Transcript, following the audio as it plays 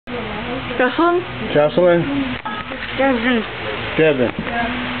Jocelyn. Jocelyn. Devin. Devin.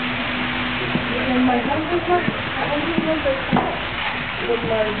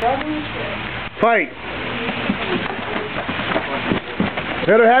 Fight.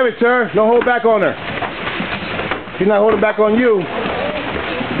 Let her have it, sir. Don't hold back on her. She's not holding back on you.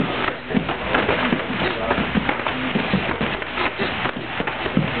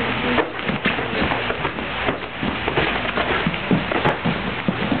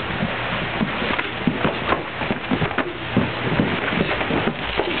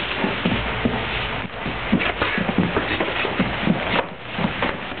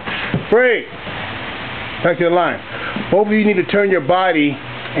 Break. Back to the line. Both of you need to turn your body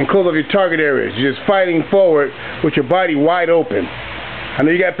and close up your target areas. You're just fighting forward with your body wide open. I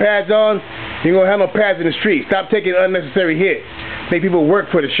know you got pads on. You're going to have no pads in the street. Stop taking unnecessary hits. Make people work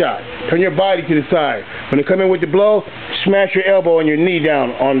for the shot. Turn your body to the side. When they come in with the blow, smash your elbow and your knee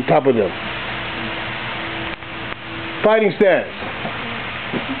down on top of them. Fighting stance.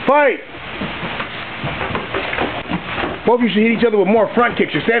 Fight! Both of you should hit each other with more front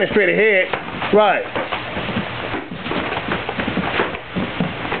kicks. You're standing straight ahead. Right.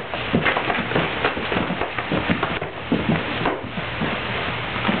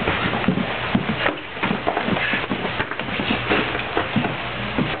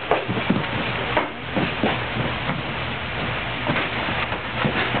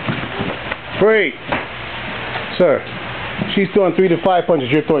 Break. Sir, she's throwing 3 to 5 punches.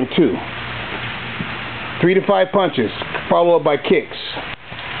 You're throwing 2. 3 to 5 punches, followed up by kicks.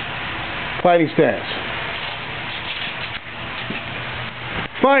 Fighting stance.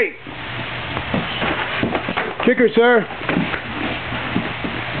 Fight! Kicker, sir.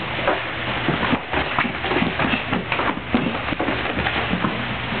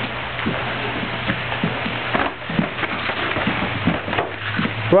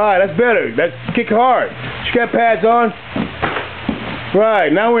 Right, that's better. That's kick hard. She got pads on.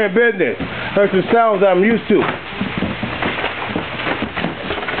 Right, now we're in business. Heard some sounds I'm used to.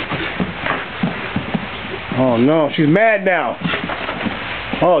 Oh no, she's mad now.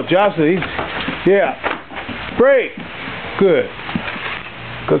 Oh, Jocelyn, yeah. Break. Good.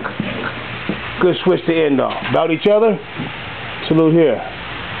 Good switch to end off. About each other. Salute here.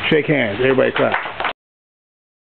 Shake hands. Everybody clap.